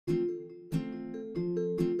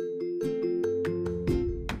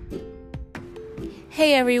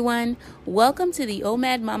Hey everyone, welcome to the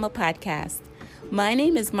OMAD Mama podcast. My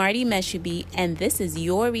name is Marty Meshubi, and this is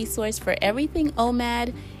your resource for everything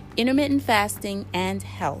OMAD, intermittent fasting, and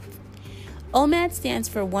health. OMAD stands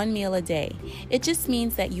for 1 meal a day. It just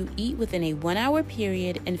means that you eat within a 1 hour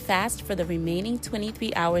period and fast for the remaining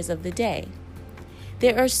 23 hours of the day.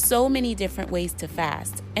 There are so many different ways to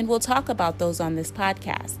fast, and we'll talk about those on this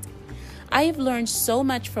podcast. I have learned so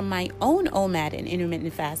much from my own OMAD and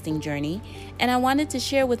intermittent fasting journey, and I wanted to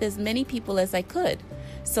share with as many people as I could,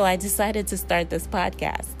 so I decided to start this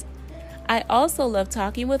podcast. I also love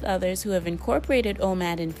talking with others who have incorporated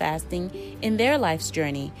OMAD and fasting in their life's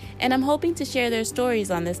journey, and I'm hoping to share their stories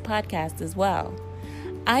on this podcast as well.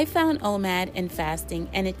 I found OMAD and fasting,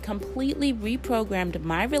 and it completely reprogrammed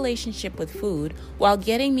my relationship with food while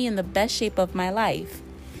getting me in the best shape of my life.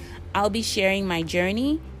 I'll be sharing my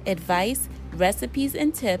journey, advice, recipes,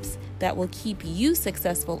 and tips that will keep you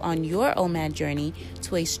successful on your OMAD journey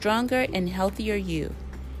to a stronger and healthier you.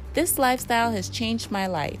 This lifestyle has changed my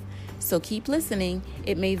life, so keep listening.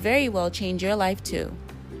 It may very well change your life too.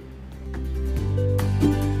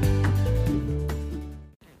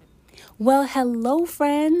 Well, hello,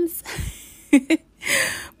 friends.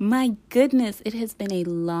 My goodness, it has been a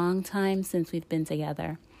long time since we've been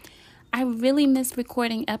together. I really miss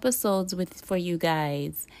recording episodes for you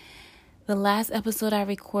guys. The last episode I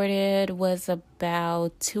recorded was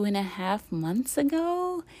about 2.5 months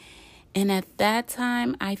ago. And at that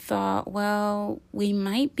time, I thought, well, we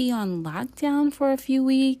might be on lockdown for a few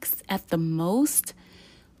weeks at the most.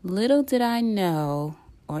 Little did I know,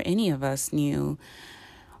 or any of us knew,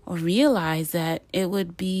 or realize that it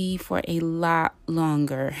would be for a lot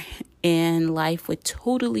longer and life would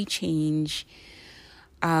totally change.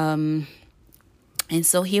 And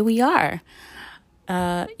so here we are.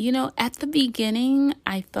 At the beginning,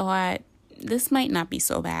 I thought this might not be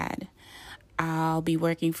so bad. I'll be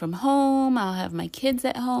working from home. I'll have my kids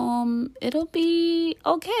at home. It'll be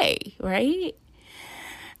okay, right?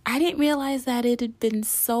 I didn't realize that it had been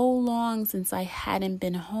so long since I hadn't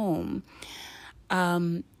been home,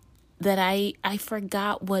 that I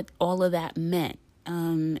forgot what all of that meant.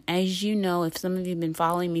 As you know, if some of you have been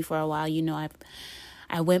following me for a while, you know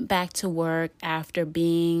I went back to work after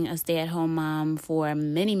being a stay-at-home mom for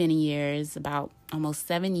many, many years, about almost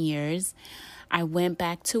 7 years. I went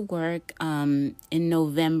back to work in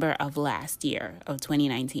November of last year, of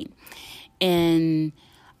 2019. And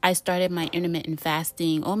I started my intermittent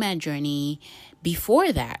fasting OMAD journey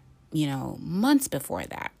before that, months before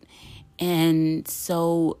that. And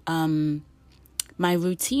so my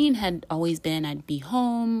routine had always been I'd be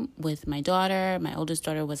home with my daughter. My oldest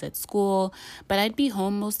daughter was at school, but I'd be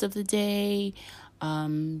home most of the day,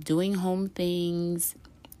 doing home things.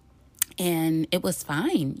 And it was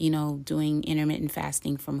fine, doing intermittent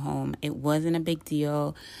fasting from home. It wasn't a big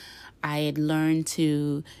deal. I had learned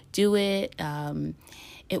to do it.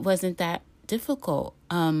 It wasn't that difficult.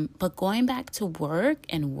 But going back to work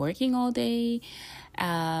and working all day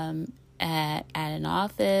at an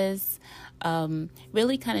office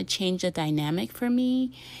really kind of changed the dynamic for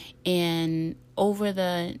me. And over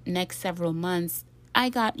the next several months, I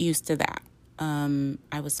got used to that.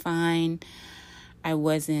 I was fine. I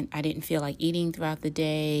didn't feel like eating throughout the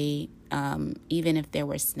day, even if there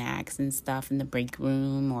were snacks and stuff in the break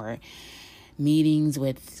room or meetings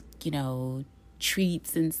with,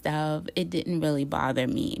 treats and stuff. It didn't really bother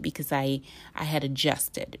me because I had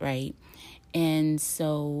adjusted, right? And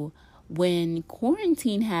so when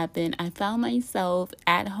quarantine happened, I found myself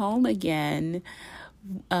at home again,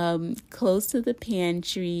 close to the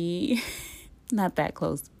pantry, not that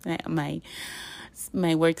close. My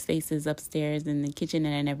workspace is upstairs and the kitchen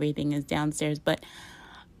and everything is downstairs, but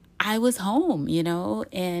I was home,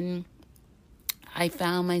 and I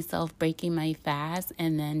found myself breaking my fast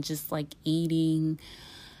and then just like eating,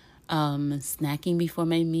 snacking before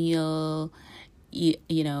my meal,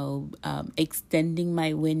 extending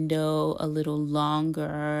my window a little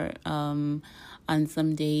longer on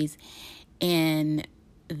some days. And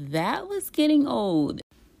that was getting old.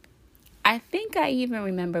 I think I even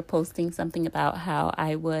remember posting something about how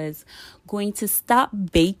I was going to stop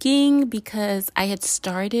baking because I had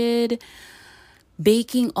started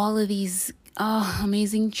baking all of these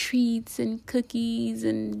amazing treats and cookies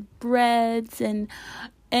and breads and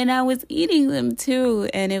I was eating them too,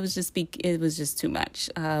 and it was just too much.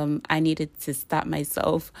 I needed to stop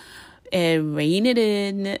myself and rein it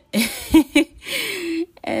in.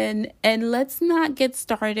 and let's not get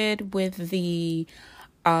started with the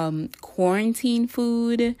quarantine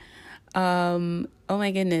food. Oh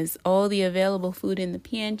my goodness, all the available food in the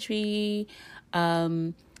pantry.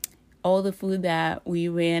 all the food that we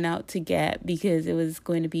ran out to get because it was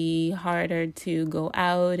going to be harder to go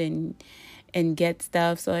out and get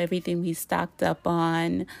stuff. So everything we stocked up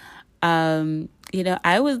on, I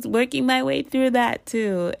was working my way through that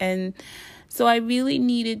too. And so I really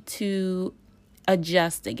needed to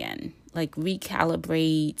adjust again, like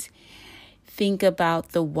recalibrate, think about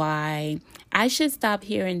the why. I should stop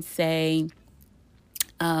here and say,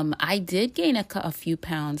 I did gain a few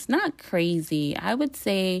pounds, not crazy. I would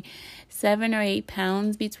say 7 or 8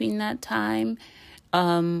 pounds between that time.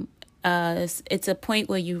 It's a point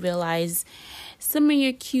where you realize some of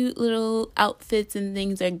your cute little outfits and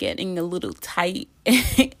things are getting a little tight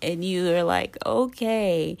and you are like,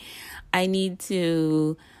 okay, I need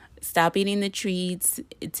to stop eating the treats,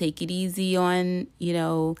 take it easy on,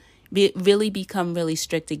 really become really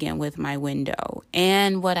strict again with my window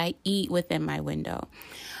and what I eat within my window.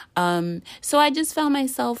 So I just found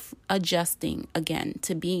myself adjusting again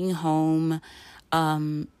to being home,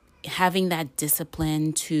 having that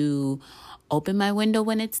discipline to open my window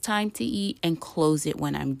when it's time to eat and close it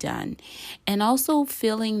when I'm done. And also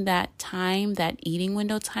filling that time, that eating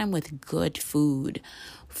window time with good food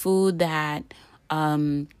that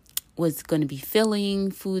was going to be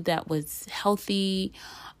filling, food that was healthy,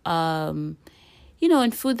 and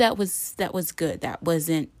food that was good, that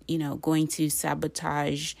wasn't, going to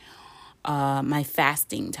sabotage my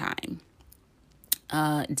fasting time.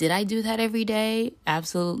 Did I do that every day?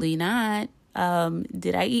 Absolutely not.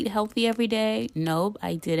 Did I eat healthy every day? Nope,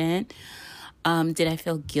 I didn't. Did I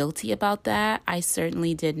feel guilty about that? I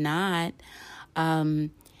certainly did not.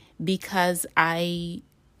 Because I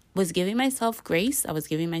was giving myself grace. I was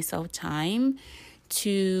giving myself time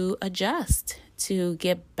to adjust, to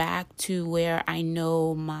get back to where I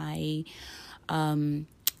know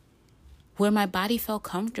where my body felt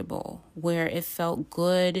comfortable, where it felt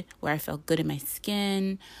good, where I felt good in my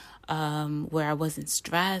skin, where I wasn't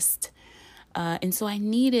stressed. And so I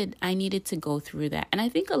needed to go through that. And I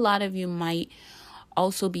think a lot of you might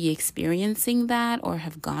also be experiencing that or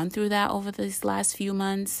have gone through that over these last few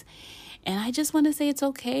months. And I just want to say it's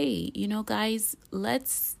okay. Guys,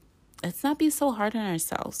 let's not be so hard on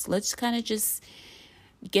ourselves. Let's kind of just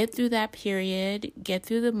get through that period, get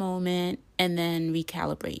through the moment, and then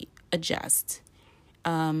recalibrate, adjust.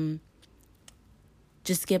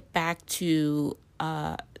 Just get back to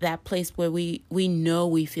that place where we know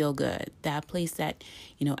we feel good. That place that,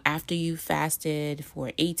 after you fasted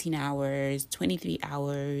for 18 hours, 23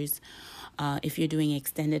 hours, if you're doing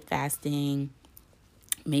extended fasting,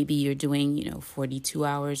 maybe you're doing, 42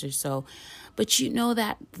 hours or so. But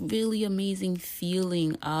that really amazing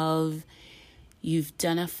feeling of you've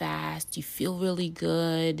done a fast, you feel really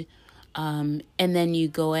good, and then you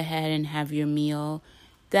go ahead and have your meal.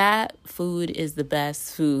 That food is the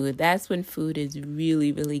best food. That's when food is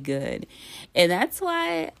really, really good. And that's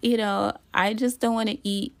why, I just don't want to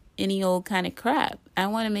eat any old kind of crap. I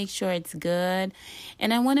want to make sure it's good.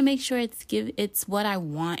 And I want to make sure it's what I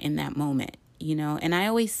want in that moment, And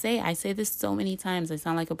I say this so many times, I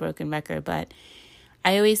sound like a broken record, but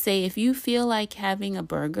I always say, if you feel like having a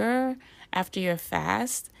burger after your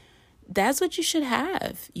fast, that's what you should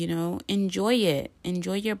have, enjoy it.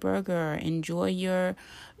 Enjoy your burger, enjoy your,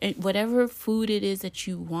 whatever food it is that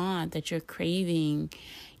you want, that you're craving,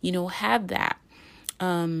 have that.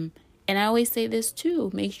 And I always say this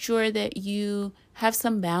too, make sure that you have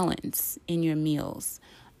some balance in your meals,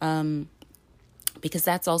 because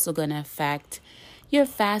that's also going to affect your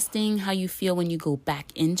fasting, how you feel when you go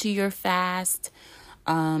back into your fast,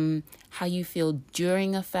 how you feel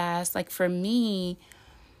during a fast. Like for me,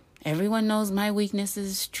 everyone knows my weakness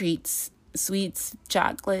is treats, sweets,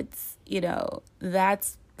 chocolates,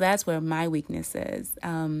 that's where my weakness is.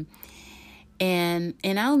 And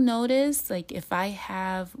I'll notice, like, if I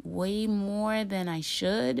have way more than I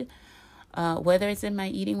should, whether it's in my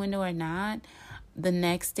eating window or not, the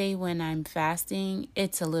next day when I'm fasting,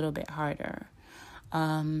 it's a little bit harder.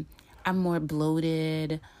 I'm more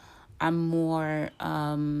bloated. I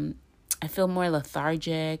feel more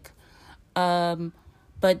lethargic.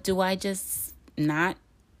 But do I just not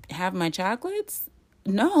have my chocolates?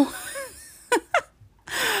 No.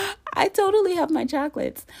 I totally have my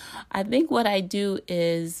chocolates. I think what I do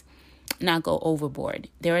is not go overboard.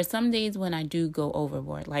 There are some days when I do go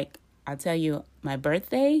overboard. Like, I'll tell you, my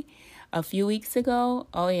birthday a few weeks ago,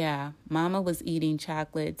 oh yeah, Mama was eating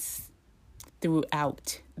chocolates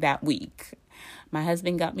throughout that week. My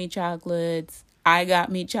husband got me chocolates. I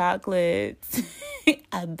got me chocolates.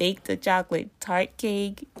 I baked a chocolate tart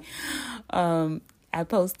cake. I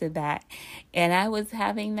posted that. And I was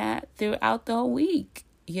having that throughout the whole week.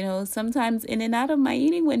 Sometimes in and out of my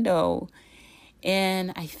eating window.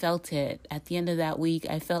 And I felt it. At the end of that week,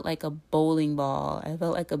 I felt like a bowling ball. I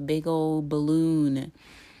felt like a big old balloon.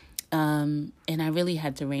 And I really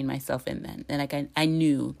had to rein myself in then. And like I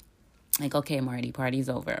knew, like, okay, Marty, party's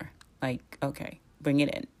over. Like, okay, bring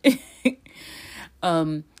it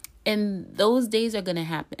in. And those days are going to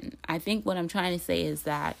happen. I think what I'm trying to say is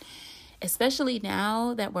that, especially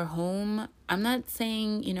now that we're home, I'm not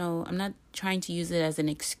saying, I'm not trying to use it as an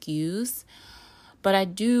excuse, but I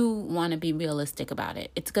do want to be realistic about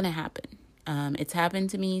it. It's going to happen. It's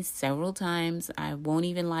happened to me several times. I won't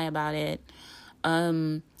even lie about it.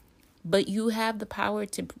 But you have the power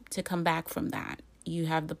to come back from that. You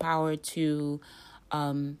have the power to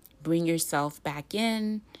bring yourself back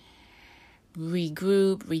in,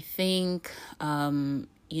 regroup, rethink,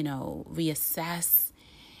 reassess,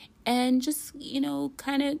 and just,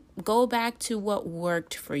 kind of go back to what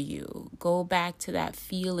worked for you. Go back to that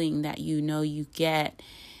feeling that you get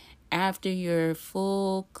after your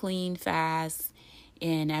full clean fast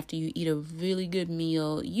and after you eat a really good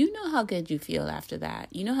meal. You know how good you feel after that.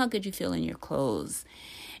 You know how good you feel in your clothes.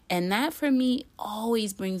 And that for me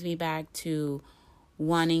always brings me back to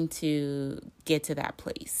wanting to get to that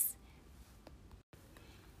place.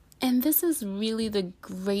 And this is really the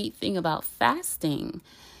great thing about fasting.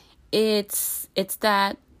 It's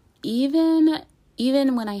that even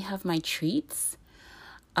when I have my treats,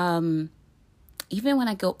 even when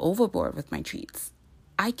I go overboard with my treats,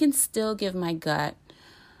 I can still give my gut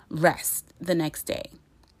rest the next day.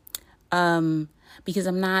 Because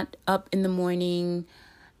I'm not up in the morning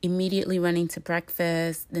immediately running to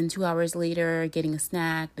breakfast, then 2 hours later getting a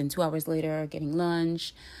snack, then 2 hours later getting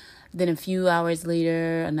lunch, then a few hours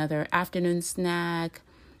later another afternoon snack,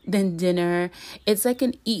 then dinner. It's like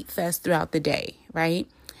an eat fest throughout the day, right?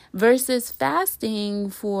 Versus fasting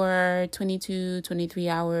for 22, 23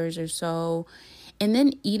 hours or so, and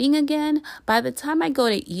then eating again. By the time I go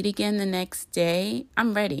to eat again the next day,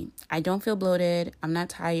 I'm ready. I don't feel bloated. I'm not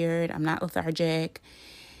tired. I'm not lethargic.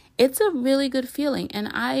 It's a really good feeling. And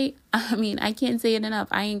I can't say it enough.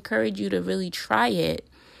 I encourage you to really try it.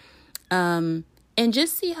 And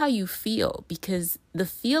just see how you feel, because the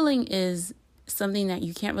feeling is something that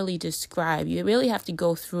you can't really describe. You really have to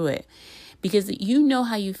go through it, because you know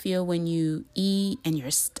how you feel when you eat and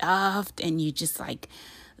you're stuffed and you just like,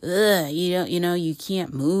 ugh, you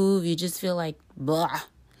can't move. You just feel like blah.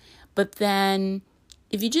 But then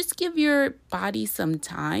if you just give your body some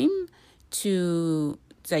time to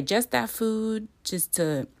digest that food, just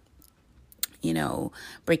to,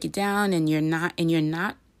 break it down, and you're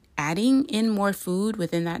not adding in more food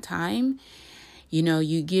within that time,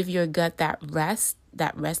 you give your gut that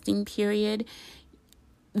resting period.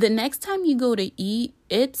 The next time you go to eat,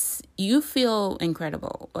 you feel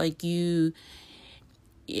incredible. Like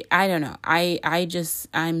I don't know.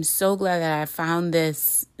 I'm so glad that I found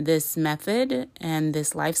this method and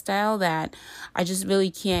this lifestyle that I just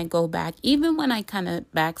really can't go back. Even when I kind of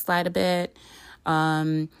backslide a bit,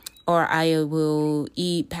 or I will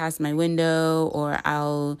eat past my window, or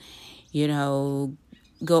I'll,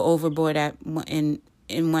 go overboard in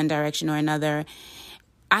one direction or another.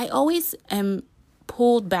 I always am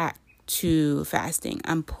pulled back to fasting.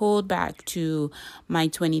 I'm pulled back to my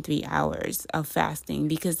 23 hours of fasting,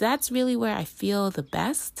 because that's really where I feel the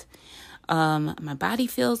best. My body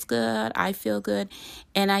feels good. I feel good.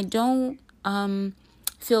 And I don't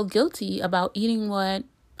feel guilty about eating what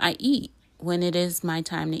I eat when it is my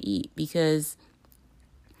time to eat, because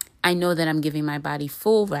I know that I'm giving my body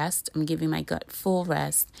full rest. I'm giving my gut full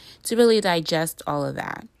rest to really digest all of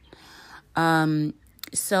that.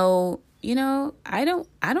 So, I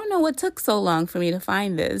don't know what took so long for me to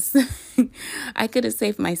find this. I could have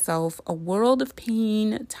saved myself a world of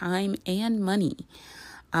pain, time, and money.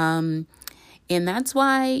 And that's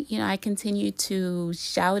why, I continue to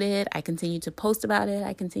shout it. I continue to post about it.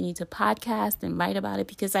 I continue to podcast and write about it,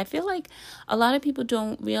 because I feel like a lot of people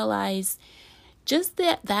don't realize just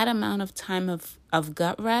that amount of time of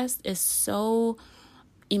gut rest is so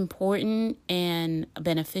important and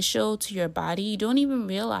beneficial to your body. You don't even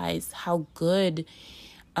realize how good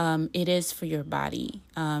it is for your body.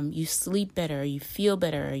 You sleep better, you feel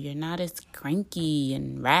better, you're not as cranky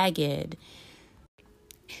and ragged.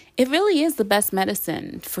 It really is the best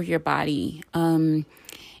medicine for your body.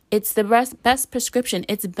 It's the best prescription.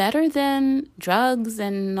 It's better than drugs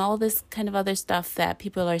and all this kind of other stuff that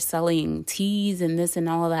people are selling, teas and this and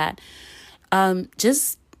all of that.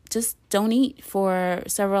 Just don't eat for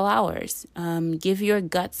several hours. Give your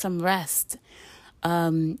gut some rest.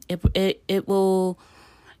 It will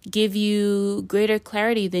give you greater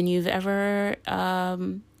clarity than you've ever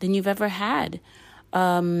had.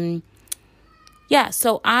 yeah,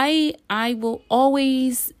 so I will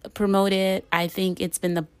always promote it. I think it's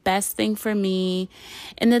been the best thing for me.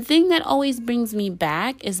 And the thing that always brings me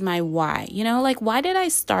back is my why. Like, why did I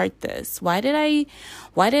start this? Why did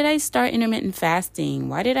I start intermittent fasting?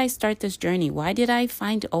 Why did I start this journey? Why did I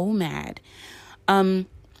find OMAD? And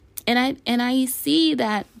I see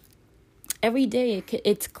that every day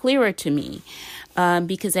it's clearer to me,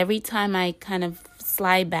 because every time I kind of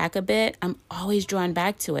slide back a bit, I'm always drawn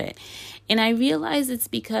back to it. And I realize it's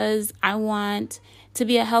because I want to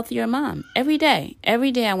be a healthier mom every day. Every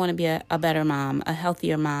day I want to be a better mom, a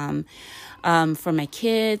healthier mom, for my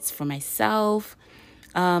kids, for myself.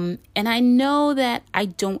 And I know that I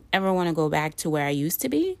don't ever want to go back to where I used to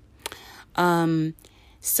be.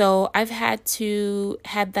 So I've had to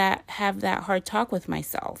have that hard talk with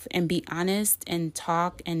myself and be honest and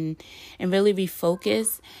talk and really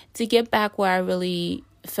refocus to get back where I really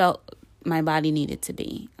felt my body needed to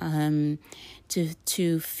be.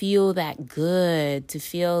 To feel that good, to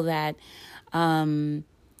feel that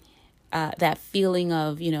that feeling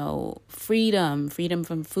of, freedom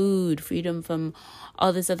from food, freedom from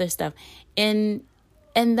all this other stuff. And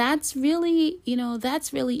that's really,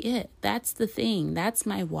 that's really it. That's the thing. That's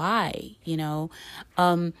my why,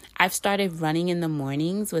 I've started running in the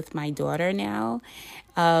mornings with my daughter now.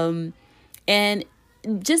 And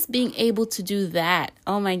just being able to do that,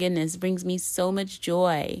 oh my goodness, brings me so much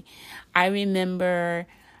joy. I remember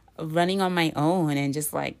running on my own and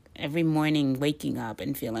just like every morning waking up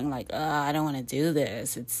and feeling like, oh, I don't want to do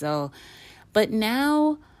this. But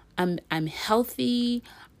now I'm healthy.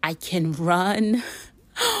 I can run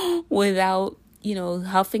without,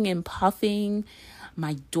 huffing and puffing.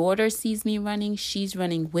 My daughter sees me running. She's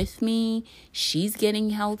running with me. She's getting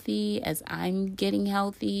healthy as I'm getting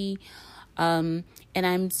healthy. And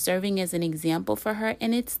I'm serving as an example for her.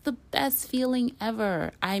 And it's the best feeling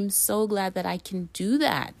ever. I'm so glad that I can do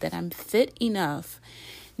that I'm fit enough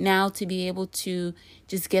now to be able to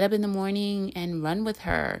just get up in the morning and run with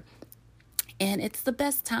her. And it's the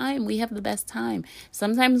best time. We have the best time.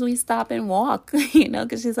 Sometimes we stop and walk,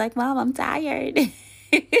 because she's like, Mom, I'm tired.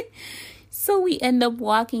 So we end up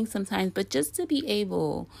walking sometimes. But just to be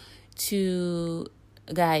able to,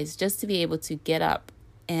 guys, get up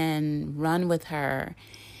and run with her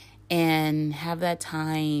and have that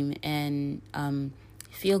time and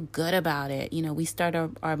feel good about it. We start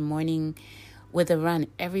our morning with a run.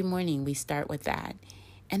 Every morning we start with that.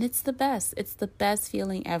 And it's the best. It's the best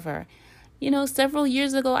feeling ever. Several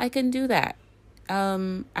years ago, I couldn't do that.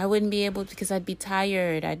 I wouldn't be able to, because I'd be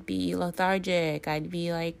tired. I'd be lethargic. I'd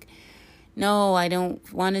be like, no, I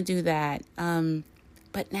don't want to do that.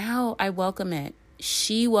 But now I welcome it.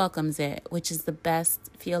 She welcomes it, which is the best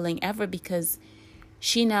feeling ever, because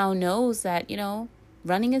she now knows that,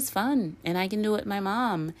 running is fun and I can do it with my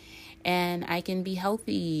mom and I can be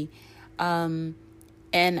healthy. And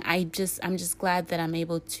I'm just glad that I'm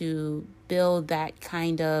able to build that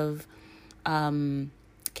kind of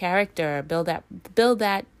character, build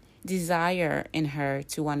that desire in her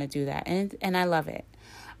to want to do that. And I love it.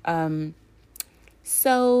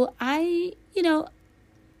 So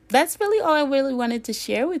that's really all I really wanted to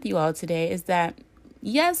share with you all today, is that,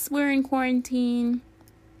 yes, we're in quarantine.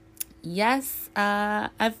 Yes,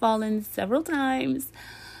 I've fallen several times,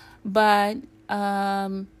 but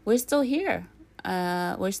we're still here.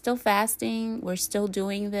 We're still fasting. We're still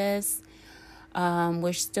doing this.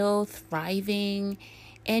 We're still thriving.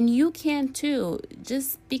 And you can too.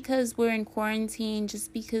 Just because we're in quarantine,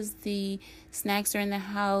 just because the snacks are in the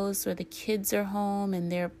house or the kids are home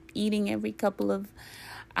and they're eating every couple of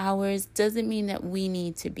hours, doesn't mean that we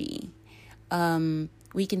need to be.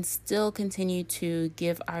 We can still continue to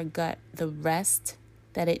give our gut the rest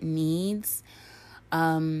that it needs.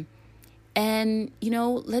 And,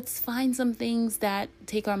 let's find some things that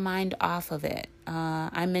take our mind off of it.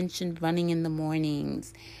 I mentioned running in the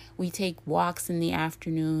mornings. We take walks in the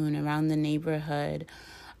afternoon around the neighborhood.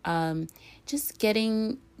 Just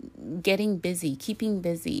getting busy, keeping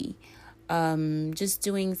busy. Just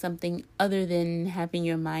doing something other than having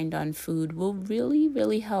your mind on food will really,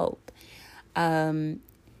 really help.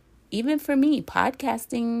 Even for me,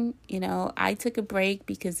 podcasting, I took a break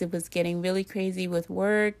because it was getting really crazy with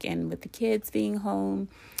work and with the kids being home.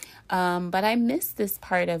 But I missed this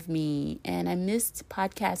part of me, and I missed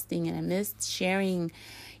podcasting, and I missed sharing,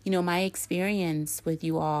 my experience with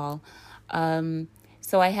you all.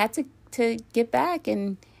 So I had to get back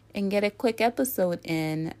and get a quick episode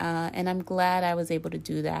in, and I'm glad I was able to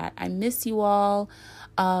do that. I miss you all.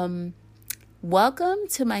 Welcome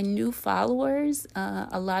to my new followers.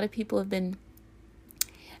 A lot of people have been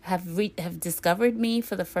have discovered me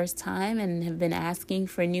for the first time and have been asking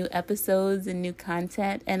for new episodes and new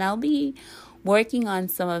content. And I'll be working on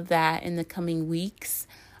some of that in the coming weeks.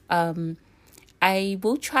 I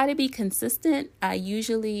will try to be consistent. I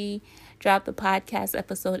usually drop the podcast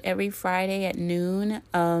episode every Friday at noon.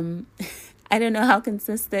 I don't know how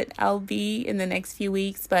consistent I'll be in the next few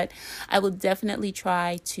weeks, but I will definitely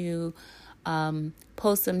try to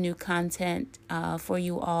post some new content for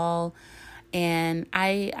you all. And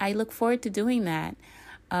I look forward to doing that.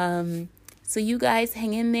 So you guys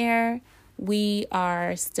hang in there. We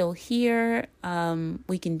are still here.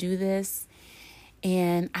 We can do this.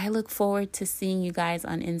 And I look forward to seeing you guys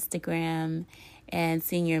on Instagram and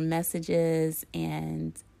seeing your messages.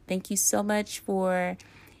 And thank you so much for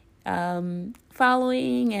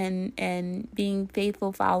following and being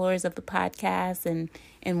faithful followers of the podcast and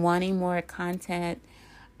wanting more content.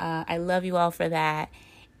 I love you all for that.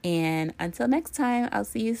 And until next time, I'll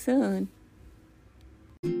see you soon.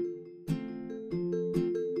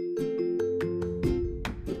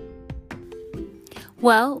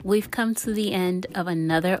 Well, we've come to the end of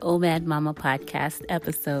another OMAD Mama podcast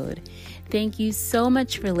episode. Thank you so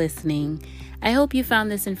much for listening. I hope you found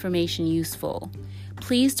this information useful.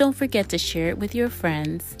 Please don't forget to share it with your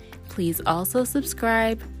friends. Please also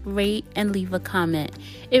subscribe, rate, and leave a comment.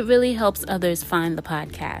 It really helps others find the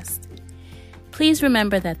podcast. Please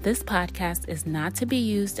remember that this podcast is not to be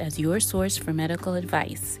used as your source for medical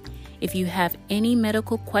advice. If you have any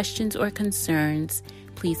medical questions or concerns,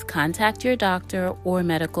 please contact your doctor or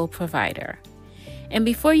medical provider. And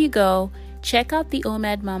before you go, check out the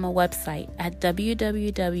OMAD Mama website at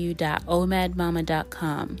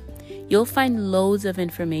www.omadmama.com. You'll find loads of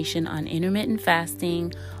information on intermittent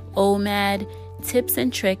fasting, OMAD, tips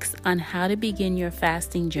and tricks on how to begin your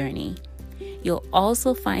fasting journey. You'll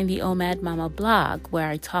also find the OMAD Mama blog where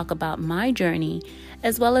I talk about my journey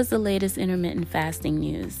as well as the latest intermittent fasting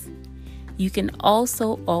news. You can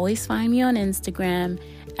also always find me on Instagram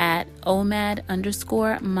at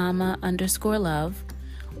OMAD_mama_love,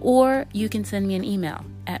 or you can send me an email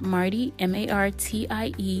at Martie,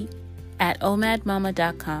 MARTIE,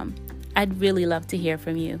 @omadmama.com. I'd really love to hear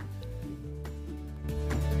from you.